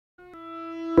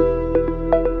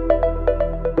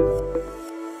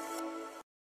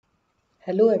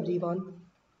Hello everyone,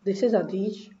 this is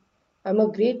Adhish. I'm a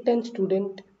grade 10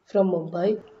 student from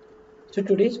Mumbai. So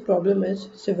today's problem is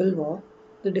Civil War.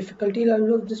 The difficulty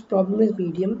level of this problem is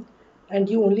medium and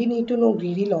you only need to know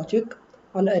greedy logic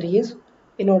on arrays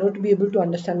in order to be able to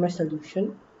understand my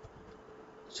solution.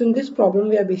 So in this problem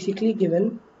we are basically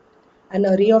given an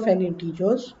array of n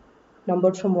integers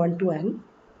numbered from 1 to n,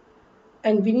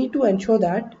 and we need to ensure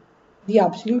that the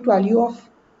absolute value of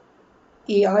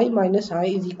ai minus I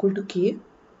is equal to k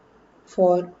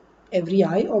for every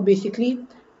I, or basically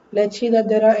let's say that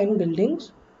there are n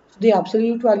buildings. So the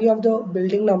absolute value of the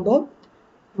building number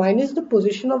minus the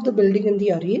position of the building in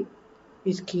the array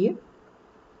is k.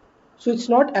 So it's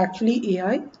not actually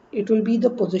ai, it will be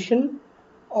the position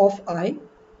of I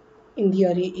in the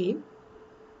array A.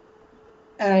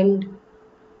 And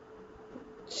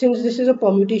since this is a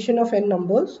permutation of n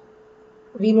numbers,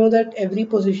 we know that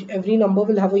every number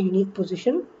will have a unique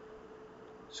position.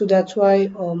 So that's why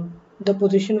the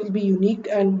position will be unique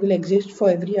and will exist for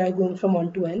every I going from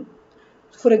 1 to n.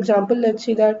 For example, let's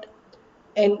say that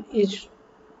n is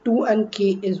 2 and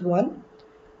k is 1.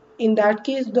 In that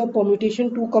case, the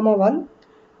permutation 2, 1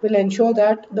 will ensure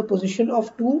that the position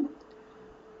of 2,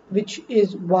 which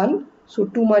is 1, so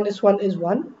 2 minus 1 is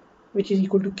 1, which is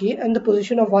equal to k, and the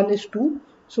position of 1 is 2,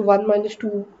 so 1 minus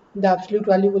 2, the absolute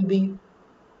value will be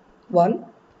 1,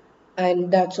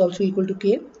 and that's also equal to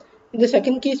k. In the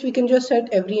second case, we can just set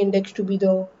every index to be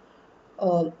the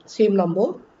same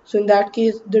number. So in that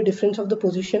case, the difference of the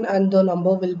position and the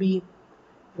number will be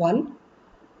 1.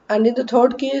 And in the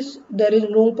third case, there is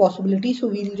no possibility, so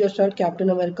we'll just write Captain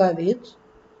America awaits.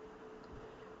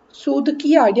 So the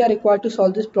key idea required to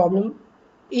solve this problem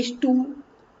is to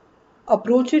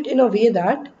approach it in a way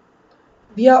that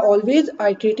we are always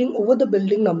iterating over the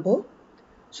building number.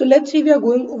 So let's say we are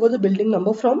going over the building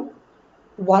number from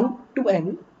 1 to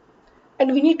n,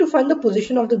 and we need to find the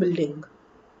position of the building.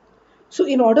 So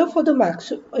in order for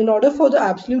the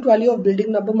absolute value of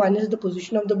building number minus the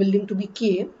position of the building to be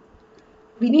k,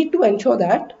 we need to ensure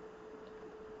that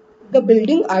the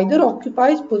building either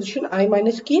occupies position I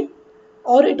minus k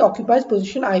or it occupies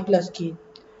position I plus k,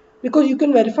 because you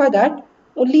can verify that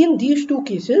only in these two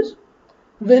cases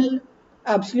will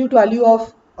absolute value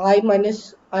of I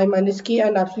minus k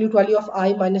and absolute value of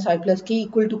I minus I plus k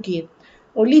equal to k.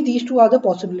 Only these two are the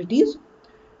possibilities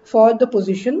for the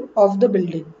position of the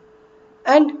building.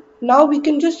 And now we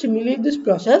can just simulate this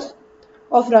process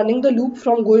of running the loop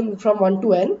from going from 1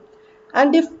 to n,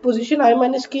 and if position I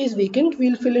minus k is vacant,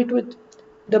 we'll fill it with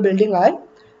the building I,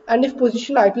 and if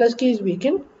position I plus k is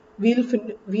vacant, we'll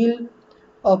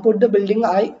put the building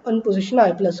I on position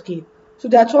I plus k. So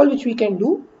that's all which we can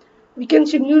do. We can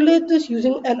simulate this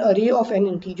using an array of n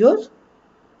integers,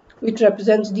 which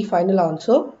represents the final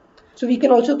answer. So we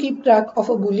can also keep track of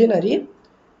a Boolean array,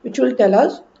 which will tell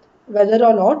us whether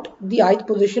or not the ith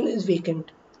position is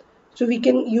vacant. So we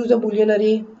can use a Boolean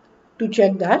array to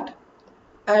check that,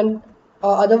 and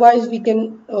otherwise we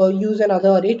can use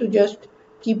another array to just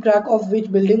keep track of which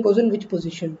building goes in which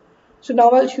position. So now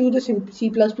I'll show you the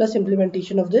C++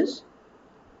 implementation of this.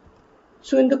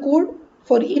 So in the code,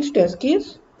 for each test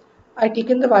case, I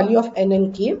taken the value of n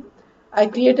and k. I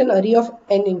create an array of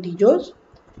n integers,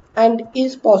 and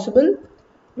is possible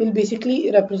will basically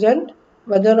represent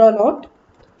whether or not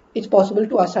it's possible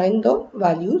to assign the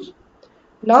values.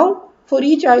 Now for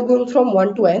each I going from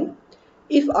 1 to n,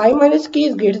 if I minus k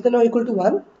is greater than or equal to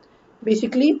 1,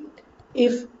 basically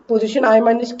if position I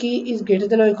minus k is greater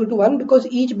than or equal to 1, because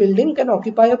each building can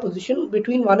occupy a position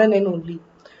between 1 and n only.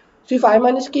 So if I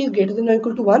minus k is greater than or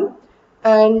equal to 1,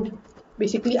 and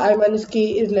basically I minus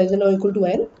k is less than or equal to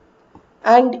n,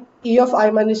 and a of I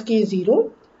minus k is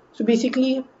 0, so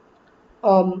basically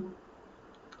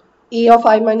a of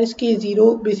I minus k is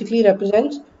 0 basically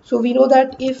represents, so we know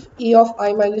that if a of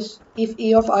I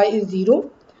is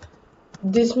 0,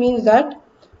 this means that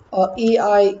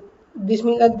this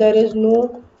means that there is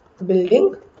no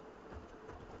building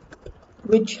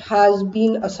which has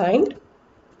been assigned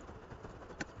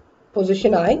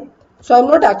position I. So I'm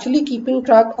not actually keeping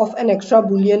track of an extra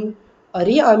Boolean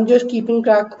array, I'm just keeping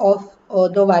track of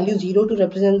the value 0 to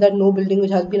represent that no building which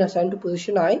has been assigned to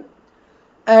position I.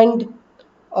 And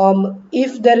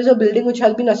if there is a building which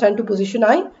has been assigned to position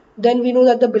I, then we know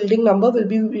that the building number will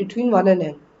be between 1 and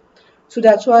n. So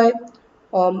that's why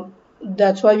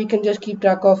we can just keep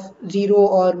track of 0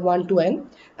 or 1 to n.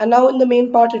 And now in the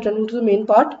main part, returning to the main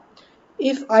part,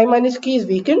 if I minus k is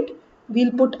vacant,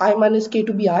 we'll put I minus k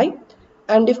to be I,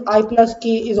 and if I plus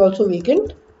k is also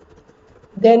vacant,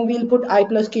 then we'll put I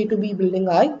plus k to be building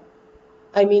I.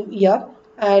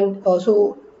 And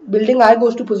so building I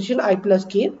goes to position I plus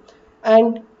k,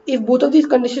 and If both of these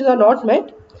conditions are not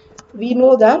met, we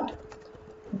know that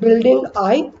building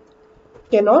I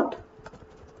cannot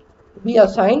be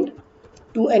assigned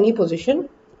to any position,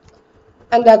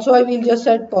 and that's why we'll just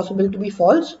set possible to be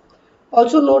false.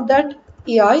 Also note that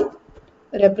AI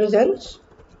represents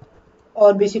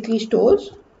or basically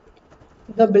stores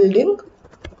the building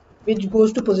which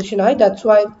goes to position I. That's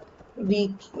why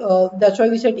we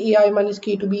set AI minus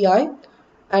K to be I,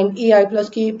 and AI plus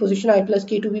K position I plus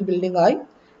K to be building I.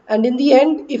 And in the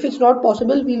end, if it's not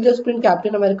possible, we'll just print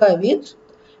Captain America evades.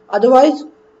 Otherwise,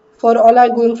 for all I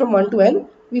going from 1 to n,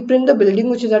 we print the building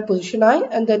which is at position I,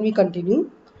 and then we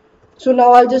continue. So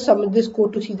now I'll just submit this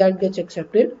code to see that it gets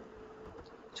accepted.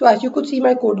 So as you could see,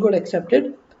 my code got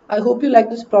accepted. I hope you like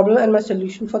this problem and my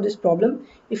solution for this problem.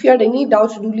 If you had any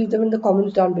doubts, do leave them in the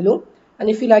comments down below. And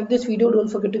if you like this video, don't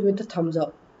forget to give it a thumbs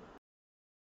up.